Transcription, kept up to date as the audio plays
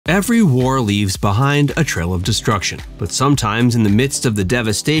Every war leaves behind a trail of destruction, but sometimes in the midst of the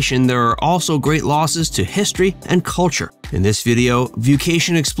devastation, there are also great losses to history and culture. In this video,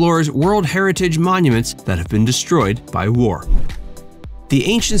 Viewcation explores World Heritage monuments that have been destroyed by war. The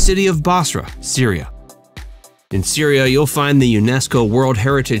ancient city of Bosra, Syria. In Syria, you'll find the UNESCO World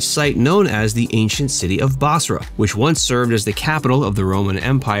Heritage Site known as the ancient city of Bosra, which once served as the capital of the Roman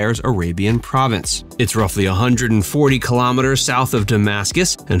Empire's Arabian province. It's roughly 140 kilometers south of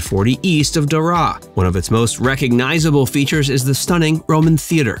Damascus and 40 east of Daraa. One of its most recognizable features is the stunning Roman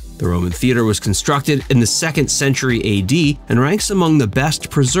theater. The Roman theater was constructed in the 2nd century AD and ranks among the best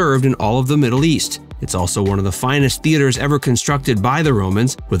preserved in all of the Middle East. It's also one of the finest theaters ever constructed by the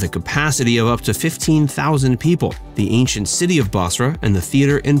Romans, with a capacity of up to 15,000 people. The ancient city of Bosra, and the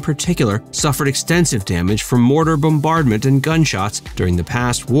theater in particular, suffered extensive damage from mortar bombardment and gunshots during the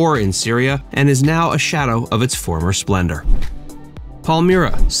past war in Syria and is now a shadow of its former splendor.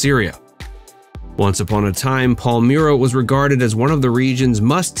 Palmyra, Syria. Once upon a time, Palmyra was regarded as one of the region's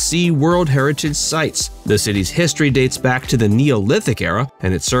must-see World Heritage Sites. The city's history dates back to the Neolithic era,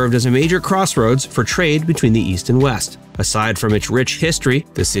 and it served as a major crossroads for trade between the East and West. Aside from its rich history,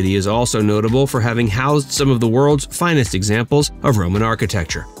 the city is also notable for having housed some of the world's finest examples of Roman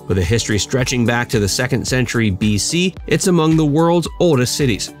architecture. With a history stretching back to the 2nd century BC, it's among the world's oldest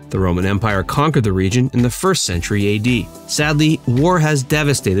cities. The Roman Empire conquered the region in the 1st century AD. Sadly, war has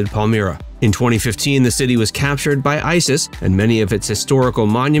devastated Palmyra. In 2015, the city was captured by ISIS, and many of its historical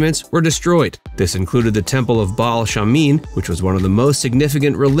monuments were destroyed. This included the Temple of Baal Shamin, which was one of the most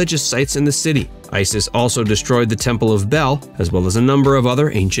significant religious sites in the city. ISIS also destroyed the Temple of Bel, as well as a number of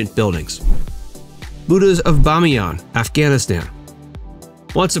other ancient buildings. Buddhas of Bamiyan, Afghanistan.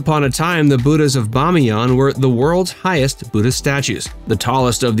 Once upon a time, the Buddhas of Bamiyan were the world's highest Buddha statues. The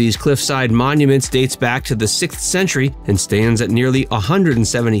tallest of these cliffside monuments dates back to the 6th century and stands at nearly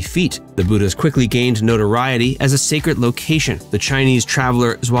 170 feet. The Buddhas quickly gained notoriety as a sacred location. The Chinese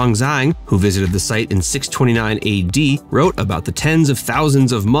traveler Zhuangzang, who visited the site in 629 AD, wrote about the tens of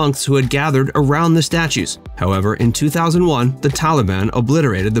thousands of monks who had gathered around the statues. However, in 2001, the Taliban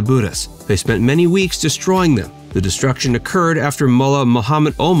obliterated the Buddhas. They spent many weeks destroying them. The destruction occurred after Mullah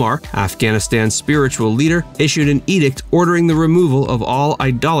Muhammad Omar, Afghanistan's spiritual leader, issued an edict ordering the removal of all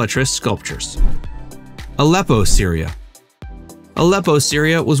idolatrous sculptures. Aleppo, Syria. Aleppo,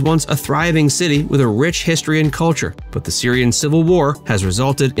 Syria was once a thriving city with a rich history and culture, but the Syrian civil war has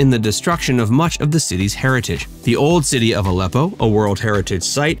resulted in the destruction of much of the city's heritage. The old city of Aleppo, a World Heritage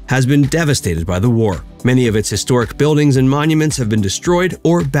Site, has been devastated by the war. Many of its historic buildings and monuments have been destroyed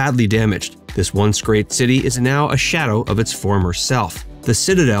or badly damaged. This once great city is now a shadow of its former self. The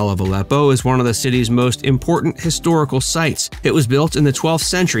citadel of Aleppo is one of the city's most important historical sites. It was built in the 12th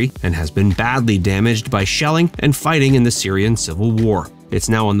century and has been badly damaged by shelling and fighting in the Syrian civil war. It's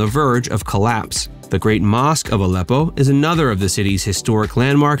now on the verge of collapse. The Great Mosque of Aleppo is another of the city's historic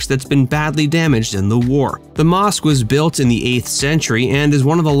landmarks that's been badly damaged in the war. The mosque was built in the 8th century and is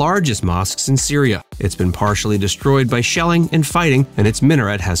one of the largest mosques in Syria. It's been partially destroyed by shelling and fighting, and its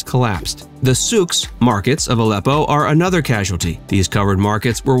minaret has collapsed. The souks, markets of Aleppo, are another casualty. These covered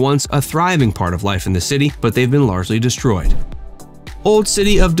markets were once a thriving part of life in the city, but they've been largely destroyed. Old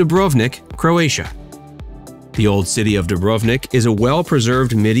city of Dubrovnik, Croatia. The old city of Dubrovnik is a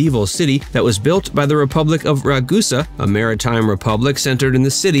well-preserved medieval city that was built by the Republic of Ragusa, a maritime republic centered in the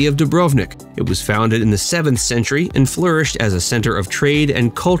city of Dubrovnik. It was founded in the 7th century and flourished as a center of trade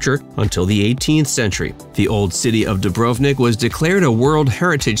and culture until the 18th century. The old city of Dubrovnik was declared a World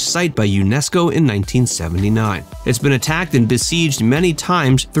Heritage Site by UNESCO in 1979. It's been attacked and besieged many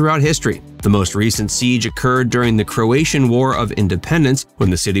times throughout history. The most recent siege occurred during the Croatian War of Independence,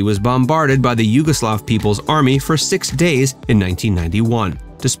 when the city was bombarded by the Yugoslav People's Army for 6 days in 1991.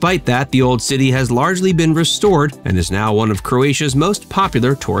 Despite that, the old city has largely been restored and is now one of Croatia's most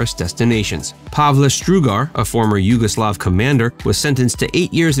popular tourist destinations. Pavle Strugar, a former Yugoslav commander, was sentenced to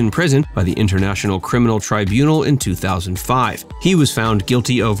 8 years in prison by the International Criminal Tribunal in 2005. He was found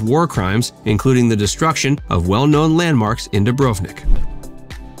guilty of war crimes, including the destruction of well-known landmarks in Dubrovnik.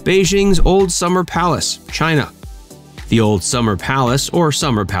 Beijing's Old Summer Palace, China. The Old Summer Palace, or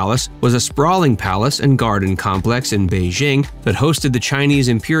Summer Palace, was a sprawling palace and garden complex in Beijing that hosted the Chinese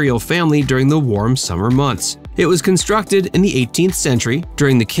imperial family during the warm summer months. It was constructed in the 18th century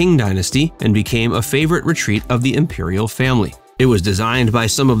during the Qing dynasty and became a favorite retreat of the imperial family. It was designed by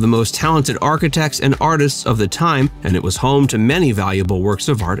some of the most talented architects and artists of the time, and it was home to many valuable works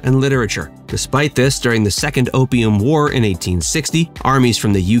of art and literature. Despite this, during the Second Opium War in 1860, armies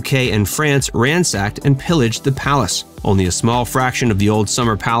from the UK and France ransacked and pillaged the palace. Only a small fraction of the old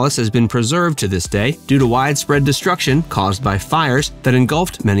summer palace has been preserved to this day due to widespread destruction caused by fires that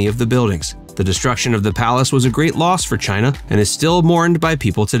engulfed many of the buildings. The destruction of the palace was a great loss for China and is still mourned by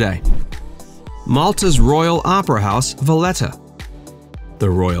people today. Malta's Royal Opera House, Valletta. The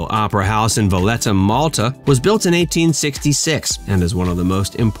Royal Opera House in Valletta, Malta, was built in 1866 and is one of the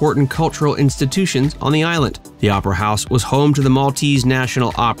most important cultural institutions on the island. The Opera House was home to the Maltese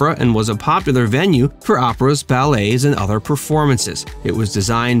National Opera and was a popular venue for operas, ballets, and other performances. It was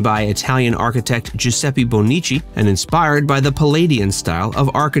designed by Italian architect Giuseppe Bonici and inspired by the Palladian style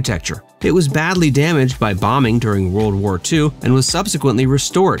of architecture. It was badly damaged by bombing during World War II and was subsequently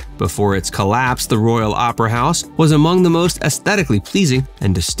restored. Before its collapse, the Royal Opera House was among the most aesthetically pleasing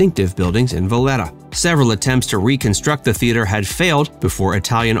and distinctive buildings in Valletta. Several attempts to reconstruct the theater had failed before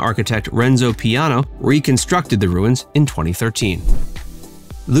Italian architect Renzo Piano reconstructed the ruins in 2013.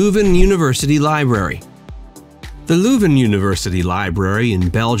 Leuven University Library. The Leuven University Library in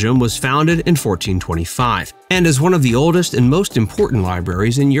Belgium was founded in 1425 and is one of the oldest and most important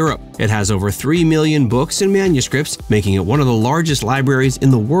libraries in Europe. It has over 3 million books and manuscripts, making it one of the largest libraries in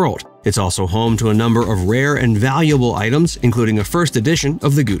the world. It's also home to a number of rare and valuable items, including a first edition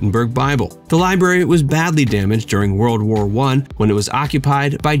of the Gutenberg Bible. The library was badly damaged during World War I when it was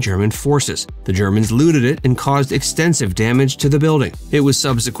occupied by German forces. The Germans looted it and caused extensive damage to the building. It was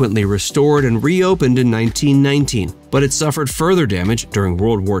subsequently restored and reopened in 1919, but it suffered further damage during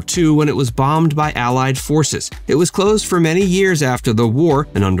World War II when it was bombed by Allied forces. It was closed for many years after the war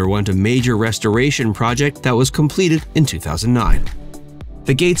and underwent a major restoration project that was completed in 2009.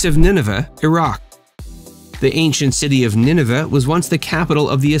 The Gates of Nineveh, Iraq. The ancient city of Nineveh was once the capital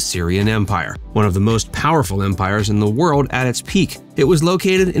of the Assyrian Empire, one of the most powerful empires in the world at its peak. It was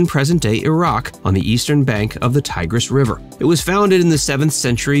located in present-day Iraq on the eastern bank of the Tigris River. It was founded in the 7th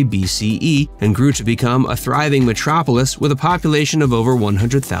century BCE and grew to become a thriving metropolis with a population of over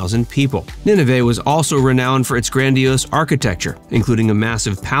 100,000 people. Nineveh was also renowned for its grandiose architecture, including a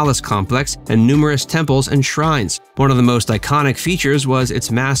massive palace complex and numerous temples and shrines. One of the most iconic features was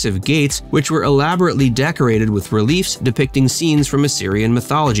its massive gates, which were elaborately decorated with reliefs depicting scenes from Assyrian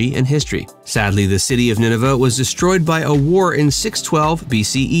mythology and history. Sadly, the city of Nineveh was destroyed by a war in 612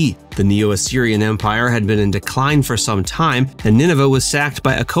 BCE. The Neo-Assyrian Empire had been in decline for some time, and Nineveh was sacked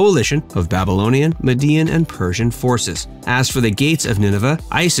by a coalition of Babylonian, Median, and Persian forces. As for the Gates of Nineveh,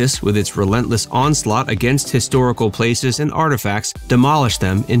 ISIS, with its relentless onslaught against historical places and artifacts, demolished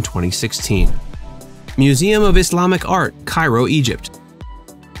them in 2016. Museum of Islamic Art, Cairo, Egypt.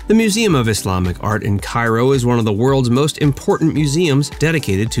 The Museum of Islamic Art in Cairo is one of the world's most important museums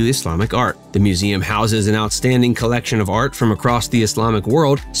dedicated to Islamic art. The museum houses an outstanding collection of art from across the Islamic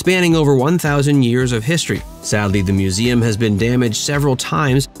world, spanning over 1,000 years of history. Sadly, the museum has been damaged several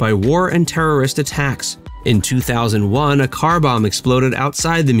times by war and terrorist attacks. In 2001, a car bomb exploded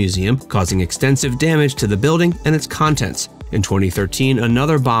outside the museum, causing extensive damage to the building and its contents. In 2013,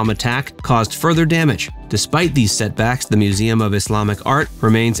 another bomb attack caused further damage. Despite these setbacks, the Museum of Islamic Art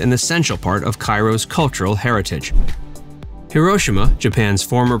remains an essential part of Cairo's cultural heritage. Hiroshima, Japan's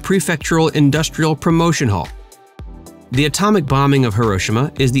former prefectural industrial promotion hall. The atomic bombing of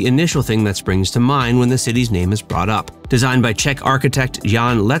Hiroshima is the initial thing that springs to mind when the city's name is brought up. Designed by Czech architect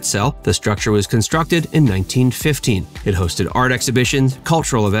Jan Letzel, the structure was constructed in 1915. It hosted art exhibitions,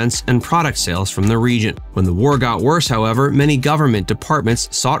 cultural events, and product sales from the region. When the war got worse, however, many government departments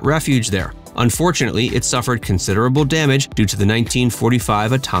sought refuge there. Unfortunately, it suffered considerable damage due to the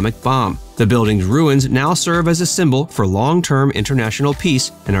 1945 atomic bomb. The building's ruins now serve as a symbol for long-term international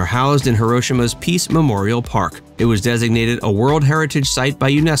peace and are housed in Hiroshima's Peace Memorial Park. It was designated a World Heritage Site by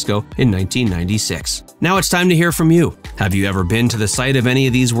UNESCO in 1996. Now it's time to hear from you. Have you ever been to the site of any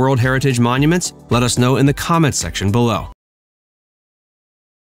of these World Heritage monuments? Let us know in the comments section below.